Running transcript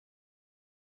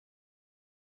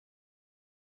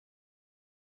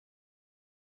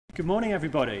Good morning,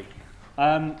 everybody.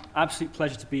 Absolute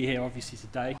pleasure to be here, obviously,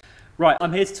 today. Right,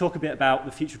 I'm here to talk a bit about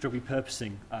the future of drug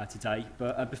repurposing today,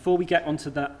 but before we get onto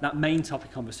that main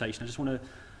topic conversation, I just want to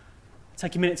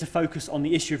take a minute to focus on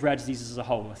the issue of rare diseases as a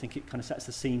whole. I think it kind of sets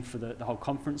the scene for the whole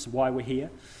conference and why we're here.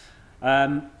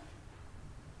 They're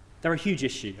a huge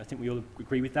issue. I think we all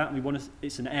agree with that.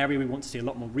 It's an area we want to see a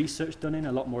lot more research done in,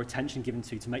 a lot more attention given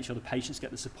to make sure the patients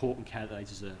get the support and care that they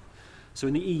deserve. So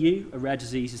in the EU, a rare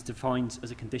disease is defined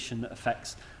as a condition that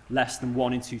affects less than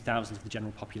 1 in 2,000 of the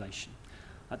general population.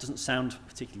 That doesn't sound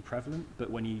particularly prevalent, but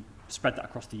when you spread that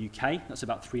across the UK, that's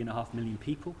about 3.5 million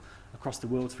people. Across the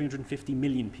world, 350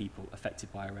 million people affected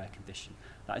by a rare condition.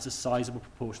 That is a sizable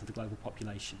proportion of the global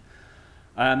population.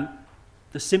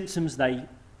 The symptoms they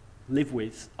live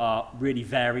with are really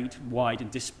varied, wide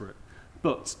and disparate,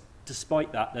 but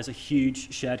despite that, there's a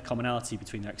huge shared commonality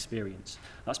between their experience.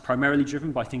 That's primarily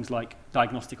driven by things like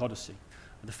diagnostic odyssey,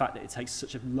 the fact that it takes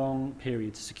such a long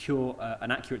period to secure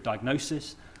an accurate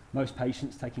diagnosis, most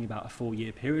patients taking about a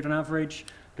 4-year period on average,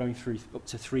 going through up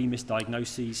to 3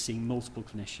 misdiagnoses, seeing multiple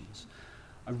clinicians.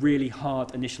 A really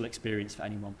hard initial experience for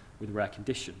anyone with a rare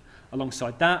condition.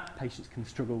 Alongside that, patients can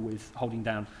struggle with holding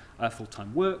down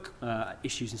full-time work,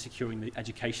 issues in securing the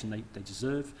education they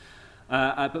deserve.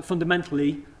 But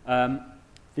fundamentally,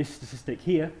 this statistic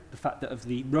here, the fact that of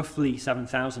the roughly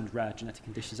 7,000 rare genetic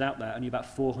conditions out there, only about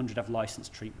 400 have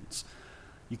licensed treatments.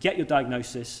 You get your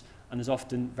diagnosis, and there's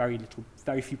often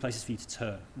very few places for you to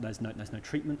turn. There's no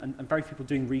treatment, and very few people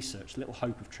doing research, little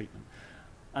hope of treatment.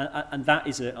 And that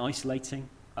is an isolating,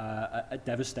 a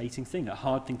devastating thing, a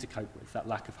hard thing to cope with, that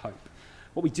lack of hope.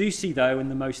 What we do see, though, and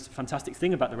the most fantastic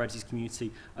thing about the rare disease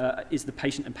community is the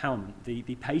patient empowerment.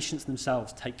 The patients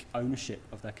themselves take ownership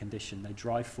of their condition. They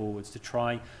drive forwards to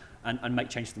try and make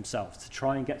change for themselves, to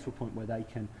try and get to a point where they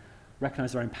can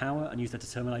recognise their own power and use their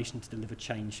determination to deliver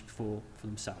change for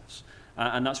themselves.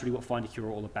 And that's really what Findacure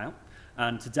are all about.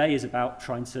 And today is about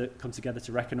trying to come together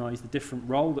to recognise the different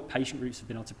role that patient groups have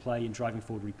been able to play in driving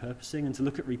forward repurposing, and to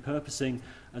look at repurposing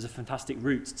as a fantastic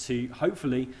route to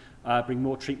hopefully bring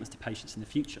more treatments to patients in the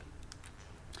future.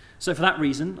 So for that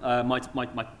reason, my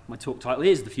talk title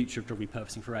is The Future of Drug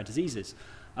Repurposing for Rare Diseases.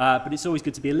 But it's always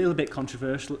good to be a little bit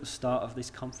controversial at the start of this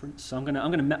conference. So I'm going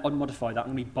to modify that.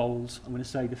 I'm going to be bold. I'm going to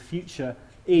say the future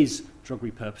is drug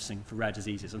repurposing for rare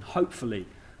diseases, and hopefully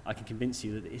I can convince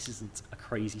you that this isn't a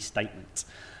crazy statement.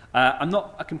 I'm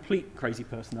not a complete crazy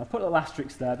person. I've put a little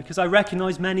asterisk there because I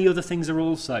recognise many other things are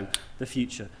also the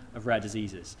future of rare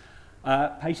diseases.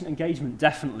 Patient engagement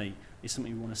definitely is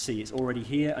something we want to see. It's already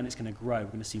here and it's going to grow.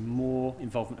 We're going to see more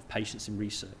involvement of patients in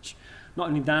research. Not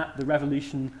only that, the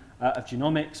revolution of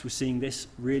genomics, we're seeing this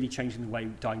really changing the way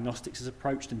diagnostics is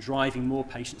approached and driving more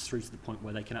patients through to the point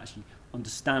where they can actually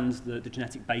understand the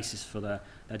genetic basis for their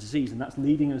disease. And that's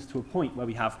leading us to a point where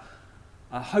we have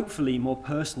hopefully more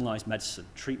personalised medicine,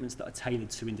 treatments that are tailored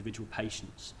to individual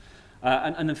patients.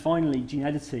 And then finally, gene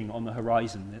editing on the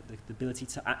horizon, the ability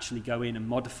to actually go in and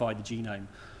modify the genome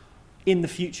in the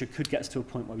future could get us to a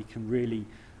point where we can really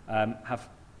have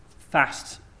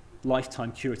fast,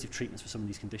 lifetime curative treatments for some of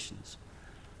these conditions.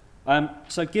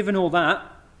 So given all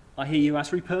that, I hear you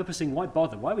ask, repurposing, why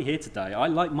bother? Why are we here today? I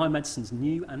like my medicines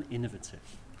new and innovative.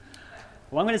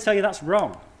 Well, I'm going to tell you that's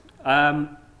wrong.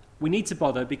 We need to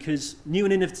bother because new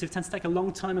and innovative tend to take a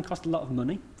long time and cost a lot of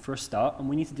money for a start, and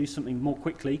we need to do something more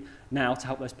quickly now to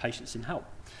help those patients in help.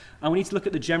 And we need to look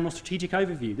at the general strategic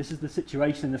overview. This is the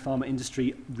situation in the pharma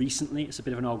industry recently. It's a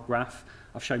bit of an old graph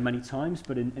I've shown many times,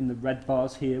 but in the red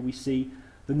bars here we see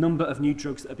the number of new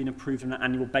drugs that have been approved on an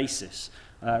annual basis,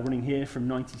 running here from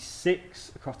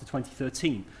 96 across to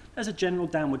 2013. There's a general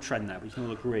downward trend there, we can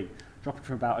all agree, dropping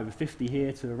from about over 50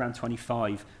 here to around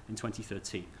 25 in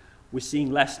 2013. We're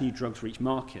seeing less new drugs reach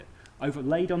market.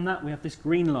 Overlaid on that, we have this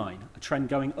green line, a trend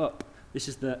going up. This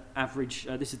is the average,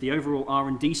 this is the overall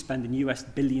R&D spend in US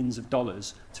billions of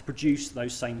dollars to produce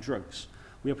those same drugs.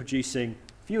 We are producing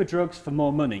fewer drugs for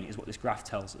more money, is what this graph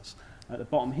tells us. At the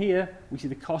bottom here, we see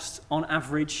the cost on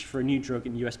average for a new drug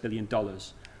in US billion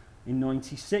dollars. In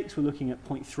 96, we're looking at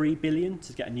 0.3 billion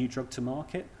to get a new drug to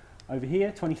market. Over here,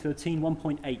 2013,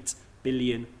 $1.8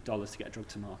 billion to get a drug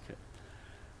to market.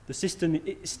 The system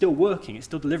is still working, it's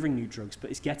still delivering new drugs, but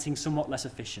it's getting somewhat less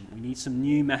efficient. We need some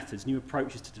new methods, new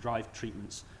approaches to drive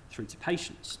treatments through to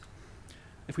patients.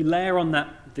 If we layer on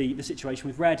that the situation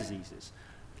with rare diseases,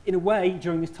 in a way,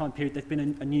 during this time period, there's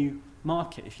been a new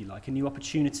market, if you like, a new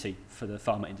opportunity for the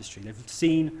pharma industry. They've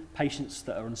seen patients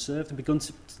that are unserved and begun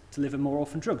to deliver more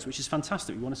orphan drugs, which is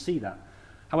fantastic. We want to see that.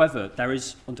 However, there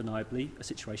is undeniably a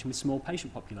situation with small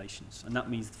patient populations, and that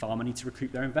means the pharma need to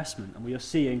recoup their investment, and we are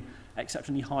seeing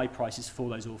exceptionally high prices for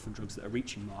those orphan drugs that are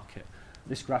reaching market.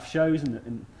 this graph shows,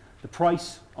 and the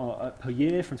price per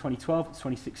year from 2012 to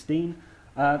 2016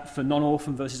 for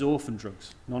non-orphan versus orphan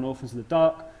drugs. Non-orphans in the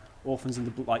dark, orphans in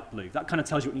the light blue. That kind of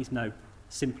tells you what you need to know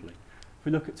simply. If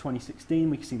we look at 2016,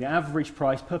 we can see the average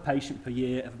price per patient per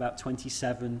year of about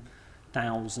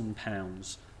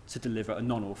 £27,000 to deliver a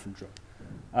non-orphan drug.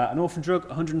 An orphan drug,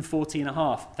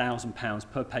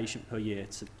 £140,500 per patient per year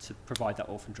to provide that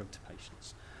orphan drug to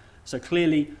patients. So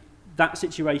clearly, that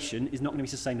situation is not going to be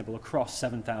sustainable across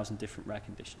 7,000 different rare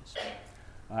conditions.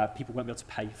 People won't be able to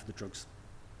pay for the drugs.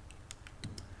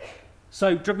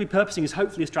 So drug repurposing is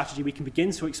hopefully a strategy we can begin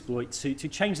to exploit to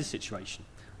change the situation.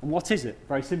 And what is it?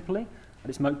 Very simply, at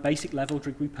its most basic level,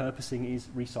 drug repurposing is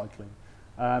recycling.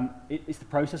 It's the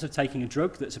process of taking a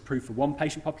drug that's approved for one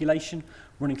patient population,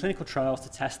 running clinical trials to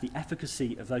test the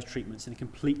efficacy of those treatments in a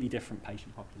completely different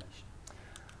patient population.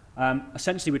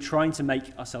 Essentially, we're trying to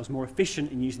make ourselves more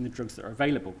efficient in using the drugs that are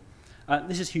available.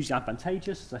 This is hugely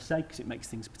advantageous, as I say, because it makes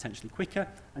things potentially quicker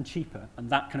and cheaper,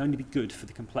 and that can only be good for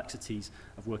the complexities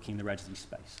of working in the rare disease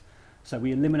space. So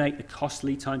we eliminate the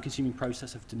costly, time-consuming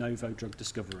process of de novo drug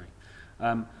discovery.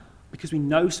 Because we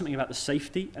know something about the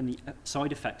safety and the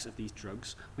side effects of these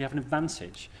drugs, we have an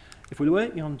advantage. If we're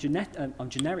working on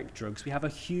generic drugs, we have a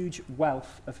huge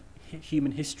wealth of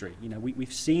human history. You know,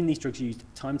 we've seen these drugs used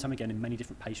time and time again in many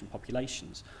different patient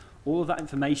populations. All of that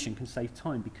information can save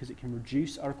time because it can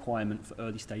reduce our requirement for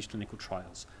early stage clinical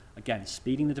trials. Again,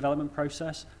 speeding the development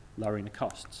process, lowering the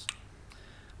costs.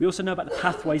 We also know about the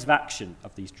pathways of action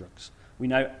of these drugs. We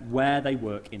know where they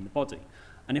work in the body.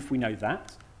 And if we know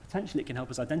that, potentially it can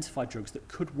help us identify drugs that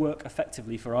could work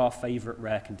effectively for our favourite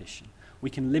rare condition.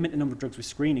 We can limit the number of drugs we're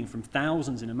screening from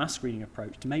thousands in a mass screening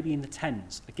approach to maybe in the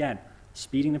tens. Again,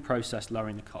 speeding the process,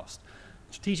 lowering the cost.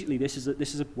 Strategically, this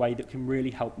is a way that can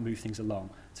really help move things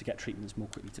along to get treatments more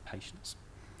quickly to patients.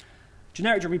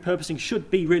 Generic drug repurposing should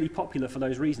be really popular for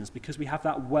those reasons because we have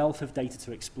that wealth of data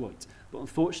to exploit. But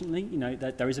unfortunately, you know,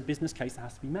 there is a business case that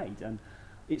has to be made, and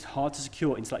it's hard to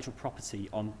secure intellectual property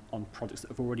on products that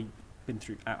have already been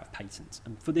through out of patent.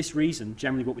 And for this reason,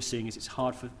 generally what we're seeing is it's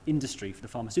hard for industry, for the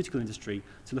pharmaceutical industry,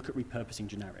 to look at repurposing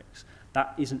generics.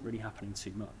 That isn't really happening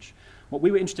too much. What we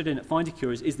were interested in at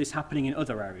Findacure is this happening in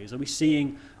other areas? Are we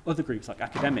seeing other groups like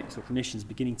academics or clinicians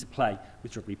beginning to play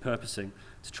with drug repurposing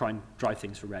to try and drive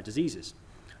things for rare diseases?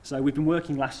 So we've been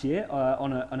working last year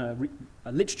on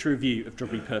a literature review of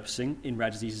drug repurposing in rare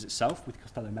diseases itself with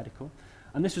Costello Medical.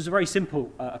 And this was a very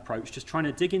simple approach, just trying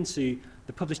to dig into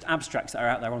the published abstracts that are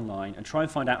out there online and try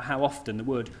and find out how often the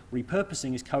word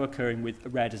repurposing is co-occurring with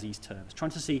rare disease terms,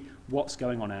 trying to see what's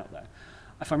going on out there.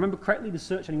 If I remember correctly, the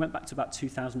search only went back to about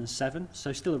 2007,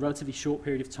 so still a relatively short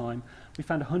period of time. We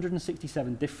found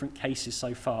 167 different cases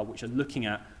so far which are looking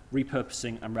at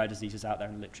repurposing and rare diseases out there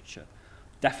in the literature.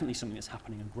 Definitely something that's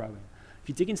happening and growing. If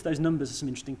you dig into those numbers, there's some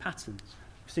interesting patterns.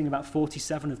 We're seeing about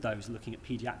 47 of those looking at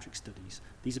paediatric studies.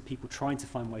 These are people trying to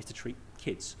find ways to treat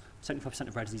kids. 75%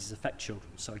 of rare diseases affect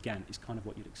children, so again, it's kind of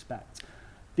what you'd expect.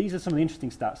 These are some of the interesting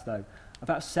stats, though.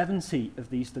 About 70 of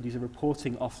these studies are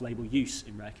reporting off-label use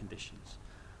in rare conditions.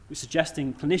 We're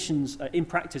suggesting clinicians in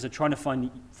practice are trying to find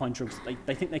drugs that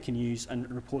they think they can use and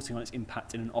reporting on its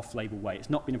impact in an off-label way. It's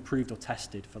not been approved or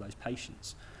tested for those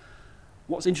patients.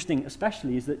 What's interesting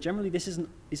especially is that generally this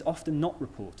is often not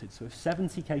reported. So if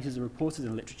 70 cases are reported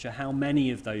in the literature, how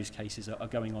many of those cases are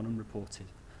going on unreported?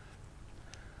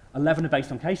 11 are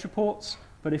based on case reports,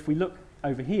 but if we look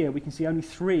over here, we can see only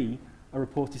 3 are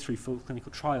reported through full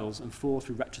clinical trials and 4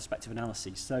 through retrospective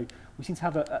analyses. So we seem to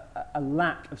have a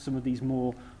lack of some of these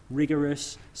more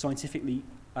rigorous, scientifically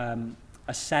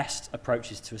assessed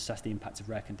approaches to assess the impact of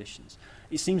rare conditions.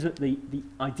 It seems that the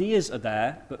ideas are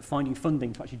there, but finding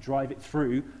funding to actually drive it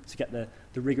through to get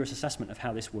the rigorous assessment of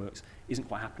how this works isn't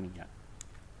quite happening yet.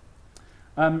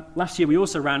 Last year, we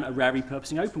also ran a rare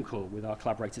repurposing open call with our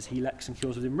collaborators Helix and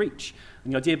Cures Within Reach.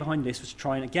 And the idea behind this was to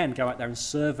try and, again, go out there and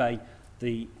survey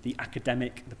the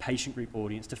academic, the patient group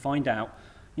audience to find out,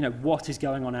 you know, what is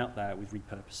going on out there with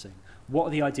repurposing. What are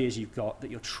the ideas you've got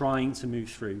that you're trying to move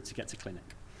through to get to clinic?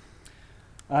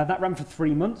 That ran for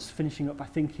 3 months, finishing up, I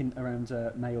think, in around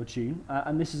May or June.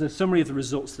 And this is a summary of the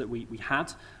results that we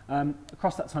had.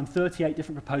 Across that time, 38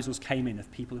 different proposals came in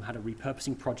of people who had a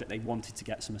repurposing project they wanted to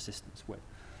get some assistance with.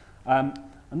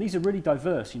 And these are really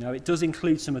diverse. You know, it does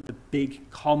include some of the big,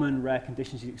 common rare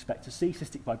conditions you'd expect to see,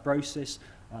 cystic fibrosis,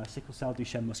 sickle cell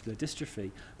Duchenne muscular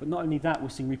dystrophy. But not only that, we're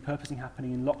seeing repurposing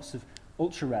happening in lots of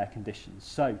ultra-rare conditions.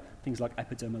 So things like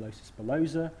epidermolysis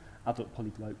bullosa, adult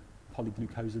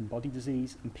polyglucosan body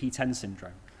disease, and P10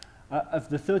 syndrome. Of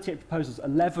the 38 proposals,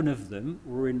 11 of them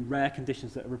were in rare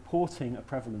conditions that are reporting a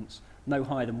prevalence no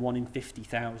higher than 1 in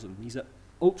 50,000. These are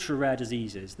ultra-rare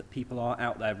diseases that people are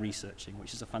out there researching,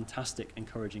 which is a fantastic,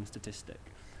 encouraging statistic.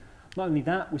 Not only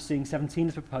that, we're seeing 17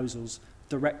 of the proposals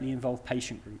directly involve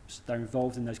patient groups. They're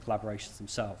involved in those collaborations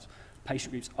themselves.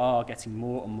 Patient groups are getting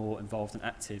more and more involved and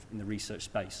active in the research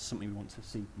space, something we want to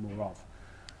see more of.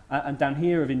 And down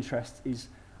here of interest is,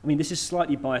 I mean, this is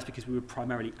slightly biased because we were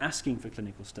primarily asking for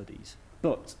clinical studies,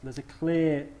 but there's a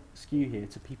clear skew here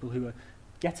to people who are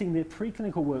getting the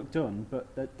preclinical work done,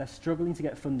 but they're struggling to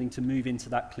get funding to move into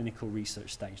that clinical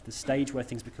research stage, the stage where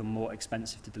things become more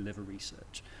expensive to deliver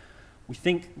research. We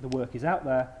think the work is out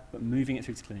there, but moving it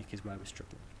through to clinic is where we're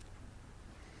struggling.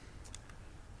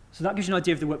 So that gives you an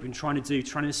idea of the work we've been trying to do,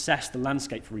 trying to assess the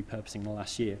landscape for repurposing in the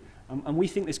last year. And we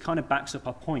think this kind of backs up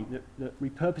our point that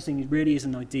repurposing really is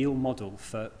an ideal model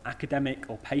for academic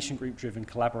or patient group-driven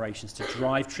collaborations to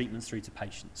drive treatments through to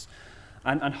patients.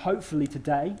 And hopefully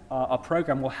today, our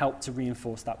program will help to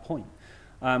reinforce that point.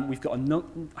 We've got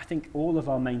I think all of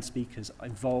our main speakers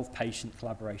involve patient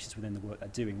collaborations within the work they're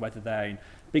doing, whether they're in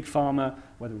big pharma,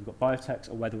 whether we've got biotechs,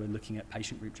 or whether we're looking at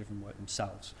patient group-driven work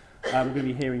themselves. We're going to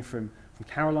be hearing from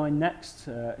Caroline next,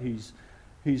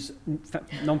 whose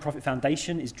non-profit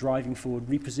foundation is driving forward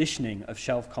repositioning of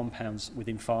shelf compounds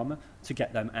within pharma to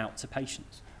get them out to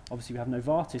patients. Obviously, we have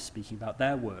Novartis speaking about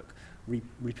their work,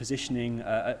 repositioning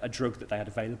a drug that they had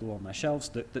available on their shelves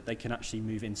that they can actually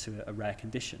move into a rare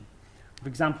condition. For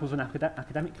examples of an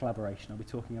academic collaboration I'll be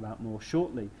talking about more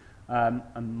shortly,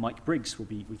 and Mike Briggs will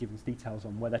be giving us details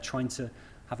on where they're trying to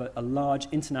have a large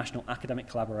international academic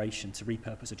collaboration to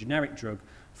repurpose a generic drug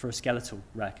for a skeletal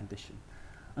rare condition.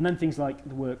 And then things like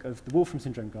the work of the Wolfram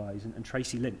syndrome guys and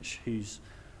Tracy Lynch, whose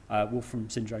Wolfram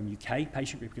syndrome UK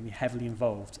patient group are going to be heavily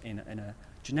involved in a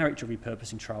generic drug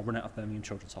repurposing trial run out of Birmingham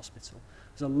Children's Hospital.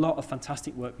 There's a lot of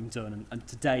fantastic work being done, and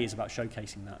today is about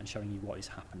showcasing that and showing you what is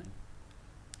happening.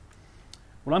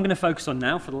 What I'm going to focus on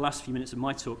now for the last few minutes of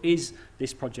my talk is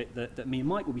this project that me and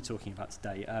Mike will be talking about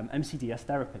today, MCDS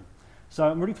therapy. So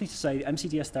I'm really pleased to say that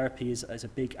MCDS therapy is a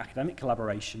big academic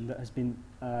collaboration that has been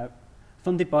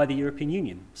funded by the European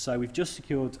Union. So we've just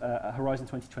secured a Horizon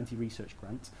 2020 research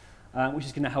grant, which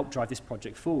is going to help drive this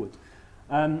project forward.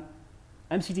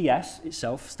 MCDS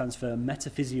itself stands for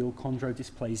metaphyseal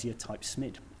chondrodysplasia type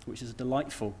SMID, which is a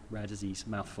delightful rare disease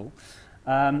mouthful.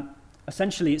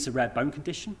 Essentially, it's a rare bone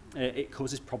condition. It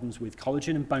causes problems with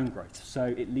collagen and bone growth. So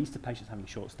it leads to patients having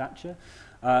short stature,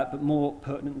 but more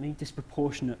pertinently,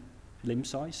 disproportionate limb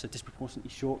size, so disproportionately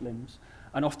short limbs,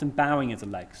 and often bowing of the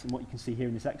legs. And what you can see here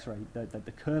in this X-ray,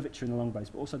 the curvature in the long bones,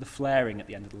 but also the flaring at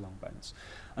the end of the long bones.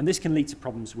 And this can lead to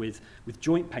problems with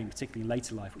joint pain, particularly in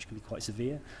later life, which can be quite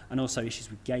severe, and also issues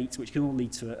with gait, which can all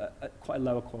lead to quite a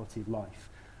lower quality of life.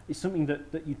 It's something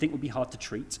that you'd think would be hard to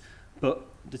treat, but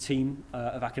the team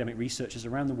of academic researchers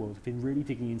around the world have been really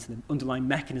digging into the underlying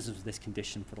mechanisms of this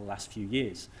condition for the last few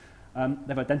years.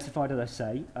 They've identified, as I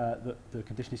say, that the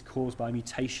condition is caused by a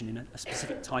mutation in a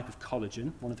specific type of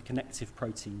collagen, one of the connective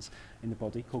proteins in the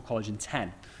body, called collagen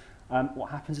 10.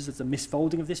 What happens is there's a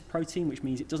misfolding of this protein, which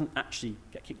means it doesn't actually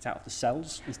get kicked out of the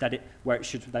cells. Instead, where it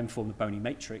should then form the bony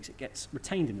matrix, it gets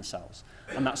retained in the cells.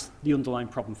 And that's the underlying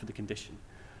problem for the condition.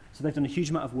 So they've done a huge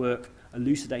amount of work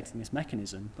elucidating this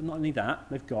mechanism, but not only that,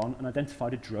 they've gone and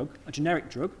identified a drug, a generic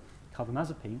drug,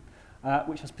 carbamazepine,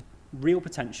 which has real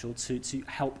potential to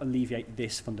help alleviate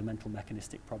this fundamental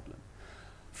mechanistic problem.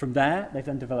 From there, they've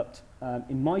then developed,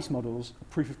 in mice models, a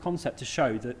proof of concept to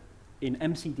show that in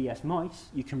MCDS mice,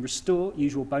 you can restore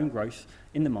usual bone growth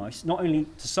in the mice, not only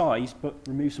to size, but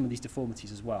remove some of these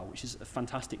deformities as well, which is a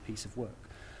fantastic piece of work.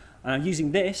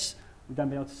 Using this, we've then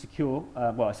been able to secure,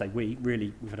 well, I say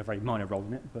we've had a very minor role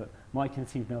in it, but Mike and the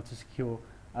team have been able to secure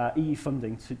EU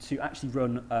funding to actually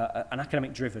run an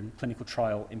academic-driven clinical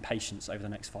trial in patients over the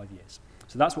next 5 years.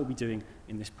 So that's what we'll be doing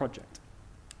in this project.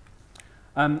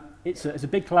 It's a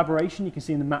big collaboration. You can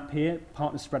see in the map here,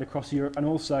 partners spread across Europe, and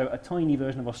also a tiny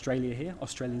version of Australia here.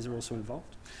 Australians are also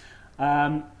involved.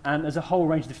 And there's a whole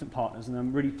range of different partners, and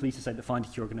I'm really pleased to say that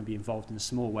Findacure are going to be involved in a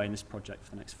small way in this project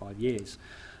for the next 5 years.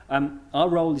 Our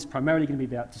role is primarily going to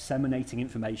be about disseminating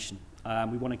information.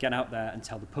 We want to get out there and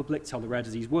tell the public, tell the rare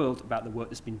disease world about the work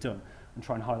that's been done and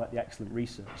try and highlight the excellent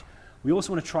research. We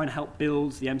also want to try and help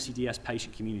build the MCDS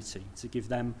patient community to give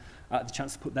them the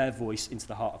chance to put their voice into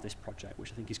the heart of this project,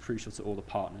 which I think is crucial to all the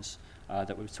partners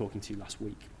that we were talking to last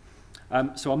week.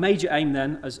 So our major aim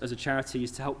then as a charity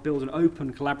is to help build an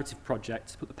open collaborative project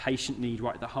to put the patient need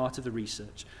right at the heart of the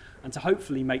research and to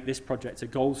hopefully make this project a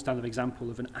gold standard example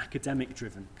of an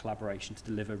academic-driven collaboration to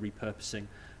deliver repurposing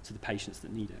to the patients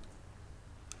that need it.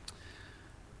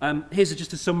 Here's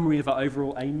just a summary of our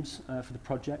overall aims for the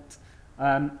project.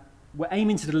 We're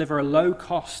aiming to deliver a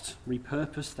low-cost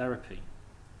repurposed therapy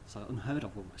so unheard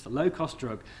of almost, a low-cost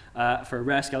drug for a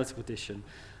rare skeletal condition,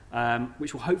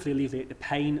 which will hopefully alleviate the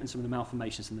pain and some of the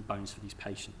malformations in the bones for these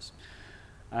patients.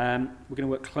 We're going to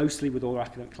work closely with all our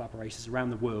academic collaborators around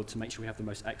the world to make sure we have the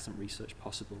most excellent research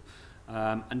possible,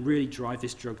 and really drive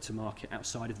this drug to market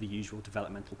outside of the usual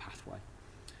developmental pathway.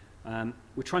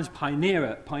 We're trying to pioneer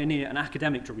an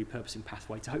academic drug repurposing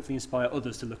pathway to hopefully inspire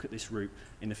others to look at this route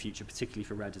in the future, particularly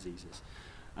for rare diseases.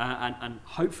 And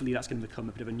hopefully that's going to become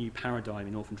a bit of a new paradigm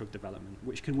in orphan drug development,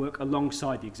 which can work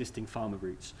alongside the existing pharma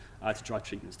routes to drive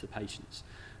treatments to patients.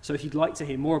 So if you'd like to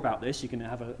hear more about this, you're going to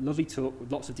have a lovely talk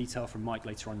with lots of detail from Mike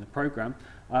later on in the programme.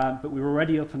 But we're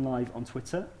already up and live on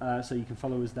Twitter, so you can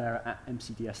follow us there at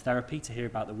MCDS Therapy to hear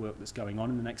about the work that's going on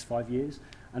in the next 5 years.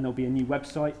 And there'll be a new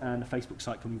website and a Facebook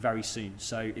site coming very soon.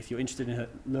 So if you're interested in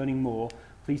learning more,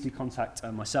 please do contact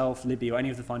myself, Libby, or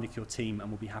any of the Findacure team, and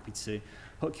we'll be happy to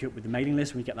hook you up with the mailing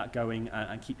list when we get that going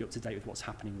and keep you up to date with what's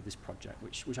happening with this project,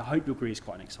 which I hope you'll agree is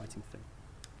quite an exciting thing.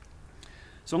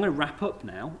 So I'm going to wrap up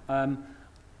now.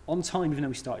 On time, even though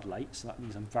we started late, so that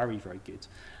means I'm very, very good.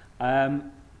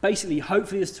 Basically,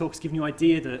 hopefully this talk's given you an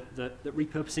idea that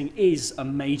repurposing is a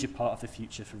major part of the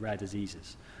future for rare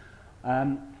diseases.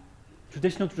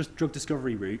 Traditional drug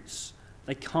discovery routes,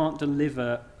 they can't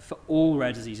deliver for all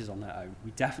rare diseases on their own.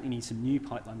 We definitely need some new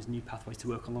pipelines, new pathways to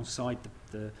work alongside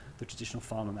the traditional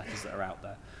pharma methods that are out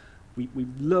there. We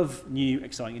love new,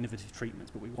 exciting, innovative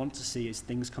treatments, but we want to see is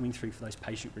things coming through for those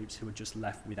patient groups who are just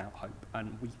left without hope.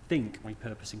 And we think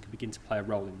repurposing can begin to play a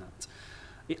role in that.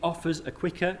 It offers a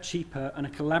quicker, cheaper, and a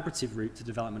collaborative route to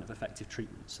development of effective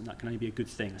treatments, and that can only be a good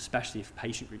thing, especially if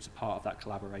patient groups are part of that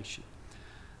collaboration.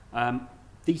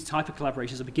 These type of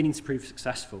collaborations are beginning to prove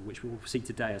successful, which we will see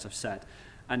today, as I've said,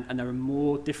 and there are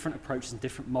more different approaches and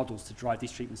different models to drive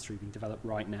these treatments through being developed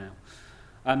right now.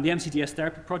 The MCDS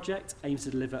Therapy Project aims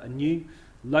to deliver a new,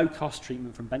 low-cost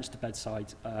treatment from bench to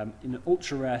bedside in an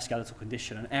ultra-rare skeletal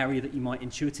condition, an area that you might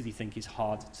intuitively think is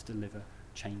hard to deliver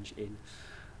change in.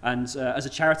 And as a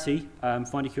charity,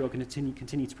 Findacure are going to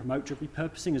continue to promote drug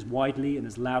repurposing as widely and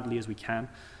as loudly as we can,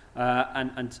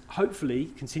 and hopefully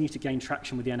continue to gain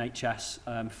traction with the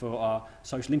NHS for our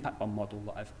social impact bond model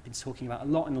that I've been talking about a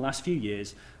lot in the last few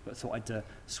years, but I thought I'd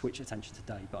switch attention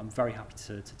today. But I'm very happy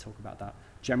to talk about that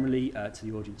generally to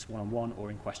the audience one-on-one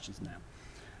or in questions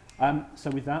now. So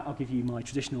with that, I'll give you my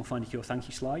traditional Findacure thank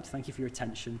you slide. Thank you for your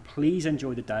attention. Please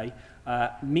enjoy the day.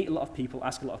 Meet a lot of people,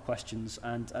 ask a lot of questions,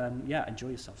 and yeah, enjoy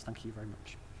yourselves. Thank you very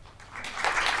much.